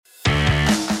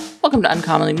Welcome to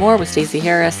Uncommonly More with Stacey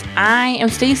Harris. I am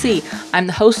Stacey. I'm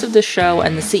the host of this show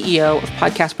and the CEO of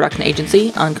podcast production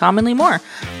agency Uncommonly More.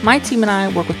 My team and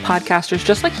I work with podcasters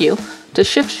just like you to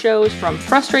shift shows from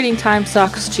frustrating time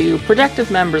sucks to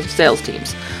productive members of sales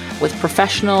teams with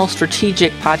professional,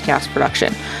 strategic podcast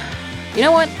production. You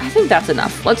know what? I think that's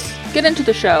enough. Let's get into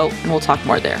the show and we'll talk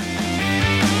more there.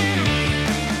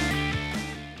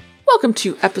 Welcome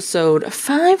to episode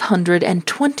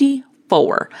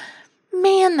 524.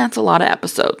 Man, that's a lot of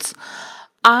episodes.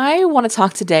 I want to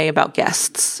talk today about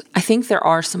guests. I think there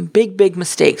are some big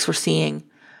mistakes we're seeing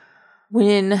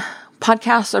when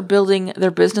podcasts are building their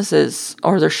businesses,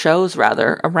 or their shows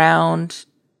rather, around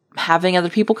having other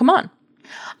people come on.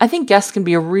 I think guests can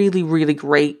be a really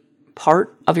great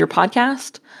part of your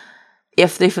podcast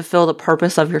if they fulfill the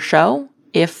purpose of your show,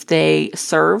 if they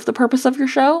serve the purpose of your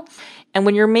show. And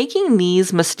when you're making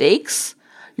these mistakes,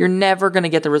 you're never going to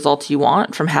get the results you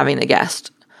want from having a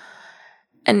guest.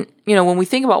 And, when we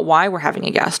think about why we're having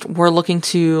a guest, we're looking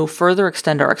to further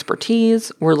extend our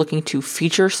expertise. We're looking to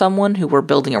feature someone who we're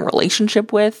building a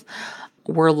relationship with.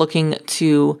 We're looking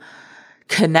to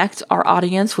connect our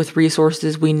audience with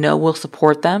resources we know will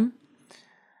support them.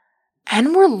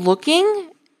 And we're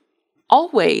looking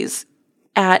always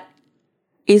at,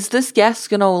 is this guest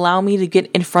going to allow me to get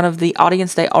in front of the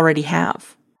audience they already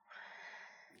have?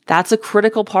 That's a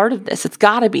critical part of this. It's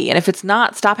got to be. And if it's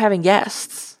not, stop having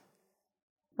guests.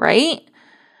 Right?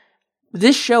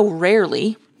 This show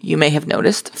rarely, you may have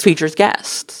noticed, features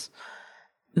guests.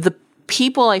 The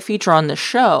people I feature on the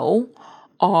show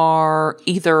are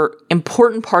either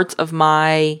important parts of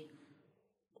my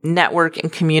network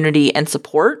and community and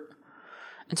support.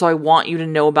 And so I want you to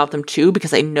know about them too,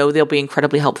 because I know they'll be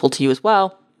incredibly helpful to you as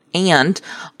well. And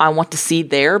I want to see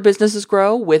their businesses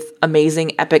grow with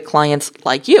amazing, epic clients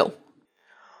like you.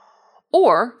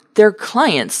 Or they're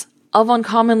clients of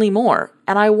Uncommonly More,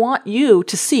 and I want you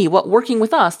to see what working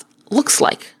with us looks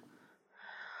like.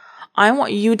 I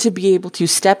want you to be able to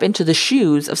step into the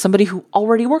shoes of somebody who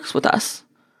already works with us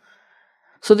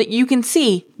so that you can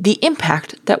see the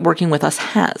impact that working with us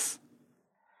has.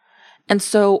 And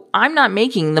so I'm not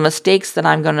making the mistakes that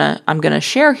I'm gonna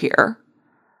share here,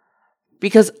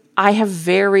 because I have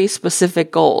very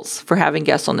specific goals for having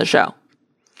guests on the show.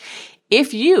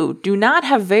 If you do not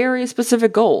have very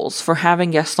specific goals for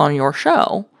having guests on your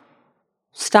show,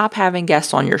 stop having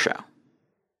guests on your show.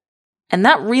 And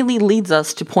that really leads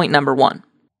us to point number 1.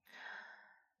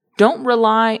 Don't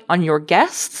rely on your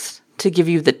guests to give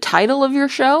you the title of your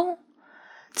show,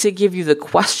 to give you the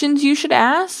questions you should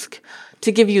ask,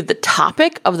 to give you the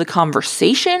topic of the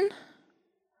conversation.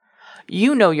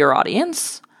 You know your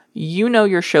audience. You know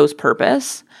your show's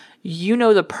purpose. You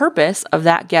know the purpose of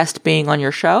that guest being on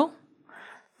your show.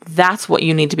 That's what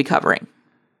you need to be covering.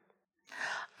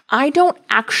 I don't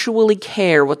actually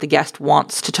care what the guest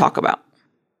wants to talk about.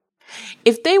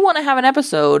 If they want to have an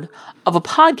episode of a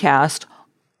podcast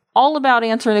all about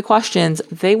answering the questions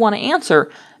they want to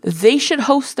answer, they should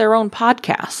host their own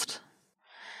podcast.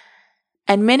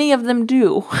 And many of them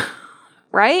do,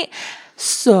 right?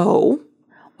 So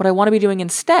what I want to be doing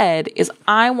instead is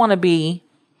I want to be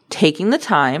taking the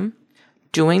time,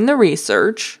 doing the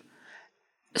research,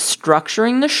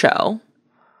 structuring the show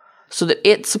so that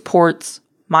it supports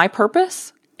my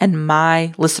purpose and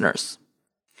my listeners.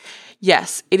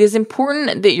 Yes, it is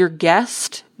important that your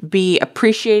guest be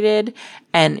appreciated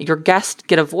and your guest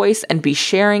get a voice and be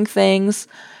sharing things.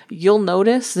 You'll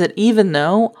notice that even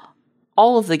though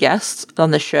all of the guests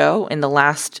on the show in the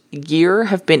last year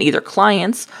have been either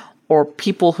clients or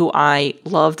people who I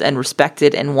loved and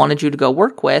respected and wanted you to go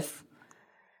work with,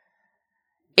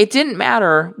 it didn't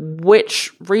matter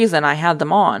which reason I had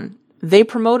them on. They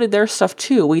promoted their stuff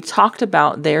too. We talked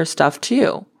about their stuff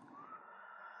too.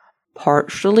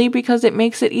 Partially because it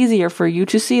makes it easier for you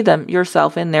to see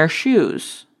yourself in their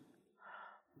shoes.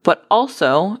 But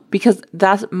also because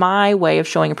that's my way of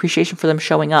showing appreciation for them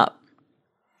showing up.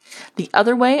 The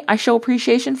other way I show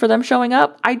appreciation for them showing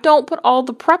up, I don't put all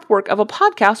the prep work of a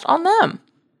podcast on them.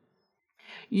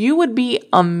 You would be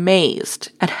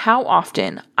amazed at how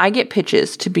often I get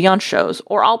pitches to be on shows,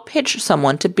 or I'll pitch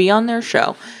someone to be on their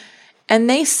show, and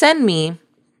they send me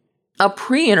a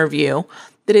pre-interview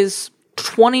that is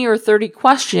 20 or 30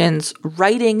 questions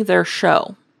writing their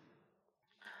show.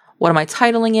 What am I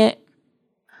titling it?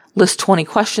 List 20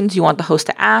 questions you want the host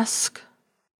to ask.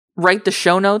 Write the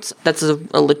show notes. That's a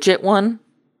legit one.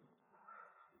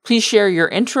 Please share your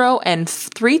intro and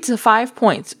 3 to 5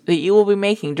 points that you will be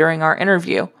making during our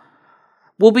interview.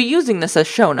 We'll be using this as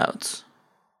show notes.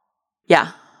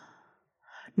 Yeah.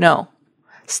 No.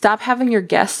 Stop having your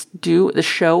guests do the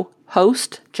show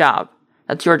host job.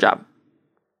 That's your job.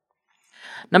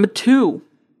 Number 2,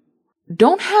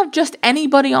 don't have just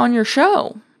anybody on your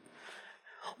show.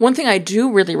 One thing I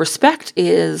do really respect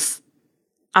is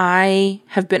I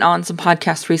have been on some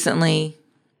podcasts recently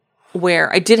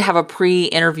where I did have a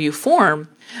pre-interview form,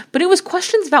 but it was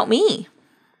questions about me.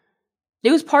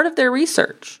 It was part of their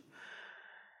research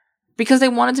because they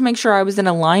wanted to make sure I was in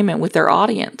alignment with their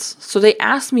audience. So they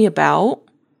asked me about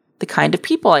the kind of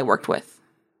people I worked with,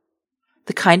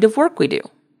 the kind of work we do.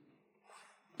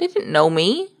 They didn't know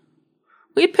me.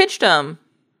 We had pitched them.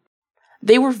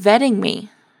 They were vetting me.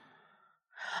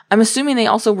 I'm assuming they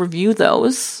also review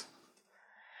those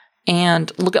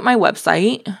and look at my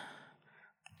website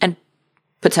and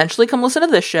potentially come listen to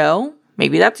this show.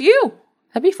 Maybe that's you.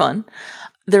 That'd be fun.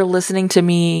 They're listening to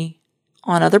me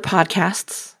on other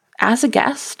podcasts as a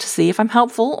guest to see if I'm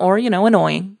helpful or,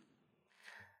 annoying.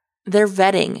 They're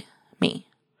vetting me.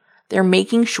 They're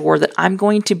making sure that I'm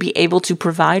going to be able to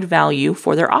provide value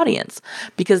for their audience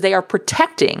because they are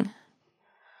protecting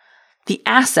the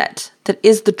asset that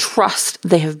is the trust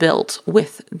they have built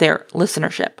with their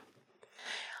listenership.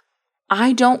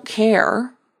 I don't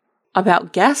care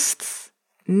about guests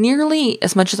nearly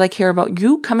as much as I care about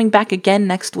you coming back again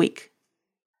next week.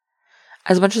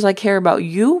 As much as I care about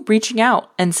you reaching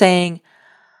out and saying,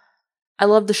 I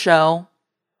love the show.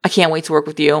 I can't wait to work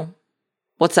with you.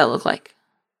 What's that look like?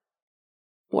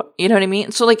 You know what I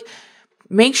mean? So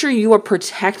make sure you are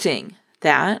protecting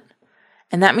that.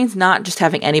 And that means not just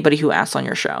having anybody who asks on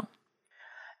your show.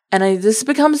 And this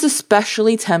becomes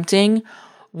especially tempting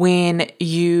when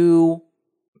you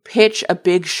pitch a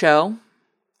big show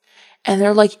and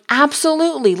they're like,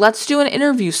 absolutely, let's do an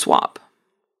interview swap.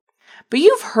 But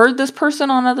you've heard this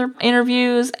person on other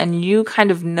interviews and you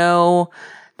kind of know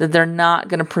that they're not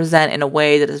going to present in a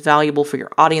way that is valuable for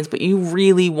your audience, but you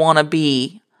really want to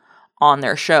be on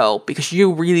their show because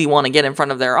you really want to get in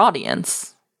front of their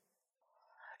audience.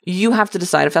 You have to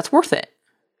decide if that's worth it.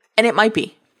 And it might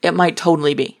be. It might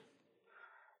totally be.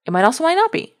 It might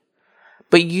not be.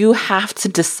 But you have to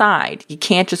decide. You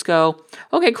can't just go,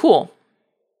 okay, cool.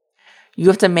 You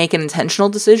have to make an intentional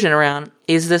decision around,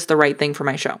 is this the right thing for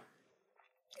my show?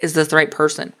 Is this the right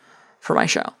person for my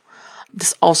show?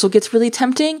 This also gets really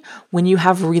tempting when you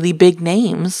have really big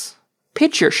names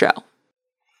pitch your show.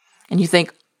 And you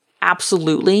think,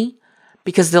 absolutely,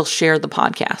 because they'll share the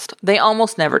podcast. They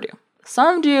almost never do.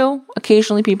 Some do.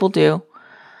 Occasionally people do.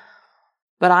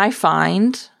 But I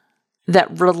find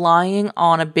that relying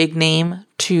on a big name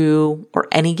or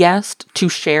any guest to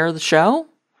share the show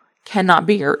cannot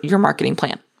be your marketing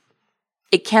plan.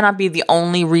 It cannot be the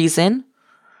only reason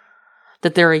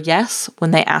that they're a yes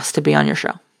when they ask to be on your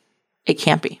show. It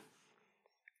can't be.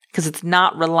 Because it's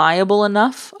not reliable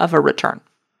enough of a return.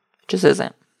 It just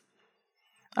isn't.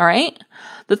 All right?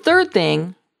 The third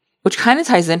thing, which kind of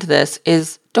ties into this,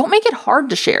 is don't make it hard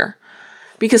to share.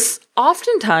 Because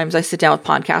oftentimes I sit down with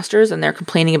podcasters and they're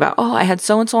complaining about, I had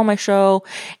so-and-so on my show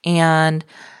and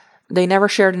they never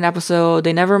shared an episode.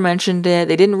 They never mentioned it.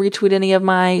 They didn't retweet any of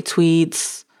my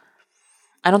tweets.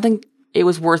 I don't think it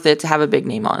was worth it to have a big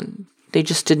name on. They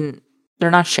just didn't,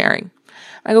 they're not sharing.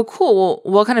 I go, cool.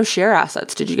 Well, what kind of share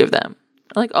assets did you give them?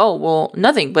 They're like,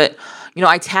 nothing. But,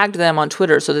 I tagged them on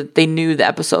Twitter so that they knew the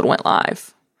episode went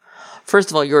live. First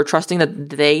of all, you're trusting that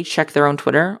they check their own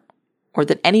Twitter or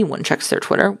that anyone checks their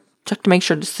Twitter. Check to make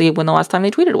sure to see when the last time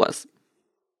they tweeted was.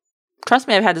 Trust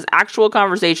me, I've had this actual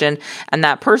conversation and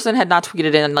that person had not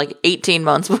tweeted in 18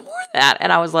 months before that.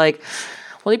 And I was like,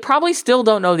 well, they probably still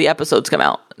don't know the episode's come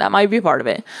out. That might be a part of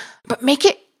it. But make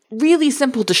it really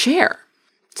simple to share.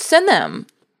 Send them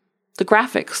the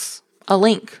graphics, a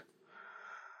link.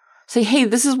 Say, hey,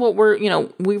 this is what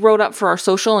we wrote up for our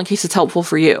social in case it's helpful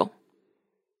for you.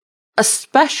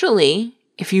 Especially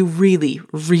if you really,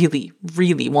 really,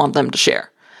 really want them to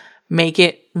share. Make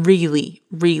it really,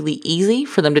 really easy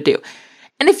for them to do.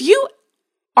 And if you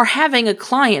are having a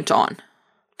client on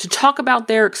to talk about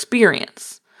their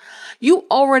experience, you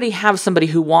already have somebody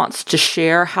who wants to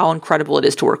share how incredible it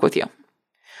is to work with you.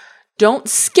 Don't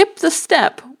skip the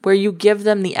step where you give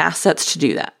them the assets to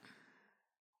do that.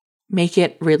 Make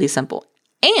it really simple.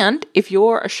 And if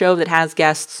you're a show that has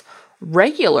guests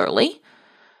regularly,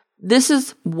 this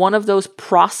is one of those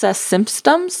process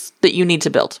systems that you need to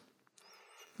build.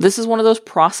 This is one of those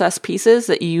process pieces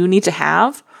that you need to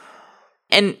have.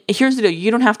 And here's the deal.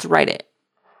 You don't have to write it.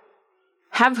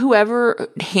 Have whoever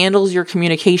handles your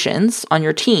communications on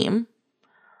your team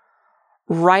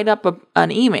write up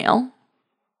an email.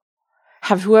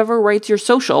 Have whoever writes your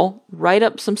social write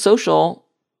up some social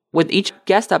with each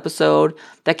guest episode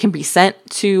that can be sent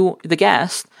to the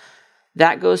guest.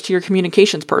 That goes to your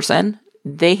communications person.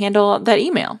 They handle that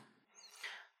email.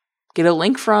 get a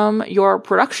link from your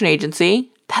production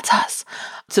agency, that's us,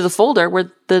 to the folder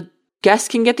where the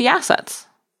guest can get the assets.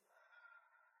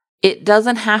 It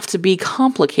doesn't have to be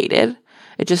complicated.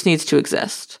 It just needs to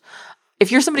exist.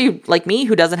 If you're somebody like me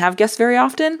who doesn't have guests very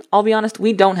often, I'll be honest,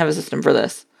 we don't have a system for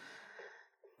this.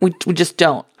 We just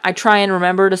don't. I try and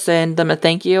remember to send them a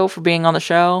thank you for being on the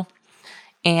show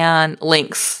and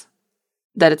links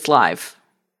that it's live.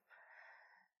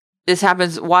 This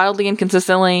happens wildly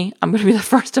inconsistently. I'm going to be the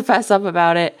first to fess up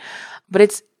about it, but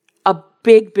it's a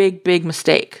big, big, big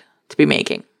mistake to be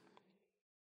making.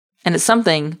 And it's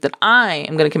something that I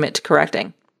am going to commit to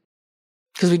correcting,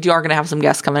 because we are going to have some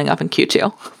guests coming up in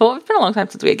Q2. Well, it's been a long time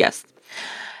since we had guests.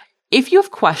 If you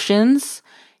have questions,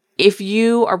 if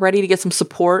you are ready to get some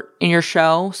support in your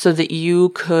show so that you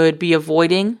could be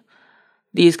avoiding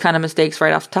these kind of mistakes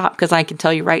right off the top, because I can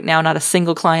tell you right now, not a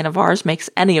single client of ours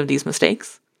makes any of these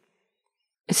mistakes.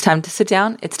 It's time to sit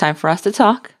down. It's time for us to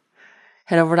talk.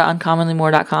 Head over to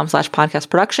uncommonlymore.com/podcast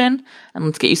production and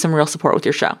let's get you some real support with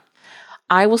your show.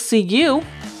 I will see you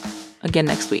again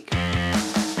next week.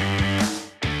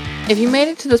 If you made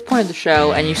it to this point of the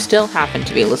show and you still happen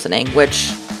to be listening,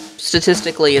 which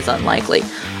statistically is unlikely,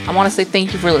 I want to say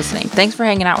thank you for listening. Thanks for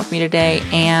hanging out with me today,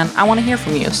 and I want to hear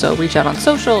from you. So reach out on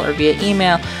social or via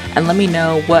email and let me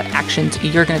know what actions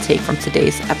you're going to take from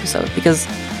today's episode, because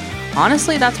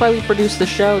honestly, that's why we produce this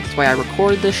show. That's why I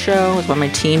record this show. That's why my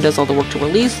team does all the work to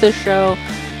release this show,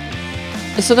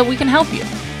 is so that we can help you.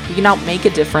 We can help make a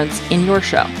difference in your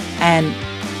show and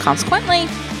consequently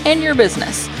in your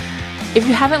business. If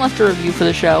you haven't left a review for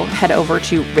the show, head over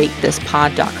to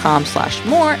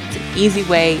ratethispod.com/more. It's an easy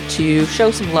way to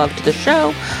show some love to the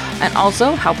show and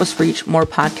also help us reach more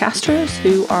podcasters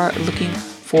who are looking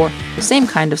for the same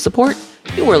kind of support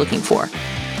you were looking for.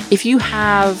 If you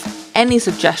have any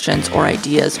suggestions or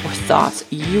ideas or thoughts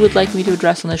you would like me to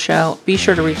address on the show, be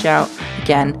sure to reach out.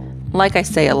 Again, like I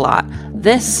say a lot,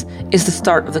 this is the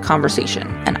start of the conversation,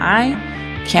 and I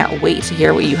can't wait to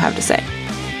hear what you have to say.